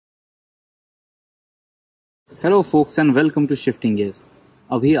Hello focus and welcome to shifting gears.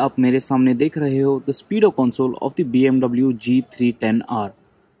 अभी आप मेरे सामने देख रहे हो the स्पीडो console of the BMW G310R।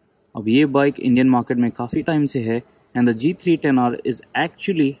 अब ये बाइक इंडियन मार्केट में काफ़ी टाइम से है and the G310R is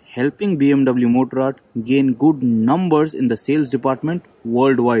actually helping BMW मोटरआर्ट gain good numbers in the sales department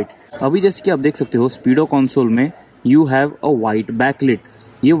world wide. अभी जैसे कि आप देख सकते हो स्पीडो कंसोल में you have a white backlit.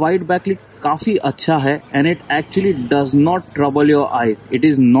 ये वाइट बैकलिट काफ़ी अच्छा है and it actually does not trouble your eyes. It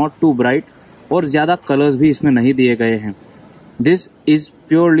is not to bright और ज़्यादा कलर्स भी इसमें नहीं दिए गए हैं। This is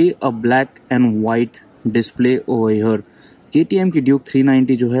purely a black and white display over here. KTM की ड्यूक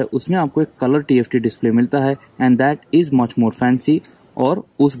 390 जो है उसमें आपको एक कलर TFT डिस्प्ले मिलता है and that is much more fancy. और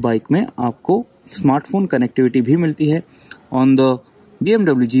उस बाइक में आपको स्मार्टफोन कनेक्टिविटी भी मिलती है। On the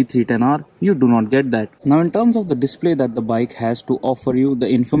BMW G310R you do not get that. Now in terms of the display that the bike has to offer you, the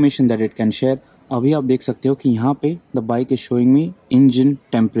information that it can share, अभी आप देख सकते हो कि यहाँ पे the bike is showing me engine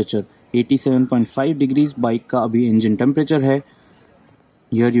temperature 87.5 degrees bike का अभी इंजन टेम्परेचर है।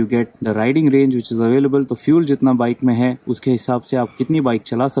 Here you get the riding range which is available, तो फ्यूल जितना बाइक में है उसके हिसाब से आप कितनी बाइक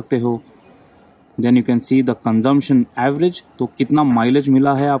चला सकते हो। Then you can see the consumption average, तो कितना माइलेज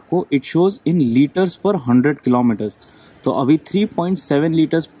मिला है आपको। It shows in liters per 100 kilometers, तो अभी 3.7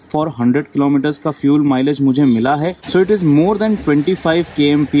 लीटर्स फॉर 100 किलोमीटर्स का फ्यूल माइलेज मुझे मिला है। So it is more than 25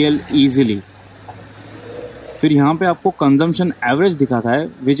 kmpl easily. फिर यहाँ पे आपको कंजम्पशन एवरेज दिखाता है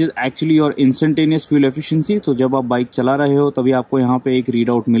which is actually your instantaneous fuel efficiency. तो जब आप बाइक चला रहे हो तभी आपको यहाँ पे एक रीड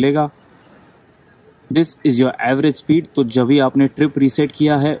आउट मिलेगा। This is your average speed, तो जब भी आपने ट्रिप रीसेट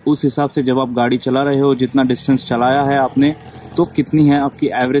किया है उस हिसाब से जब आप गाड़ी चला रहे हो जितना डिस्टेंस चलाया है आपने तो कितनी है आपकी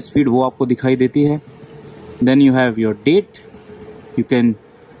एवरेज स्पीड वो आपको दिखाई देती है। Then you have your date. You can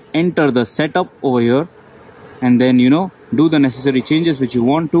enter the setup over here and then do the necessary changes which you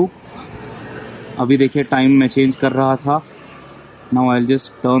want to. अभी देखिए टाइम में चेंज कर रहा था। Now I'll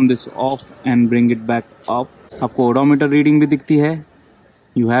just turn this off and bring it back up. आपको odometer reading भी दिखती है।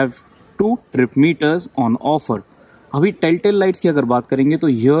 You have 2 trip meters on offer. अभी टेल लाइट्स की अगर बात करेंगे तो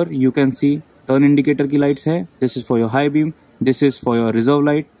here you can see turn indicator की लाइट्स है। This is for your high beam. This is for your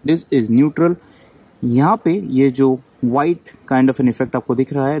reserve light. This is neutral. यहाँ पे ये जो white kind of an effect आपको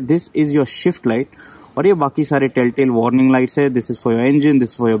दिख रहा है this is your shift light और ये बाकी सारे टेल वार्निंग लाइट्स है। This is for your engine,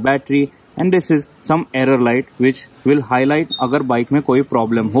 this for your battery and this is some error light which will highlight अगर बाइक में कोई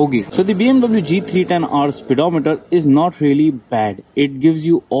प्रॉब्लम होगी। So the BMW G310R speedometer is not really bad. It gives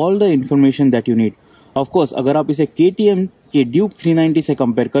you all the information that you need. Of course अगर आप इसे KTM के Duke 390 से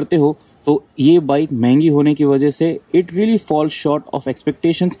compare करते हो तो ये बाइक महंगी होने की वजह से it really false short of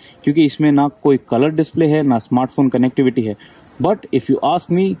expectations, क्योंकि इसमें ना कोई कलर डिस्प्ले है ना स्मार्टफोन कनेक्टिविटी है। But if you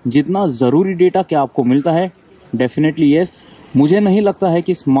ask me जितना ज़रूरी डेटा क्या आपको मिलता है, डेफिनेटली येस। मुझे नहीं लगता है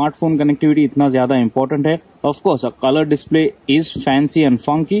कि स्मार्टफोन कनेक्टिविटी इतना ज़्यादा इंपॉर्टेंट है। Of course a colour display is fancy and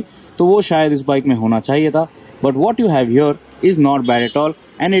funky, तो वो शायद इस बाइक में होना चाहिए था। But what you have here is not bad at all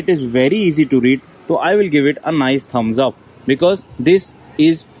and it is very easy to read. तो I will give it a nice Thums up because this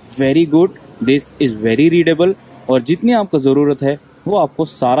is very good, this is very readable और जितनी आपको ज़रूरत है वो आपको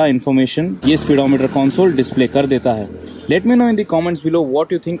सारा information ये स्पीडोमीटर कंसोल डिस्प्ले कर देता है। Let me know in the comments below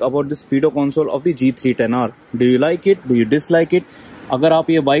what you think about the स्पीडो console of the G310R। Do you like it, do you dislike it? अगर आप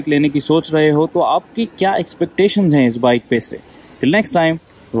ये बाइक लेने की सोच रहे हो तो आपकी क्या एक्सपेक्टेशंस हैं इस बाइक पे से? Till next time,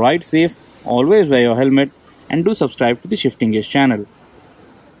 ride safe, always wear your helmet and do subscribe to the shifting gears channel.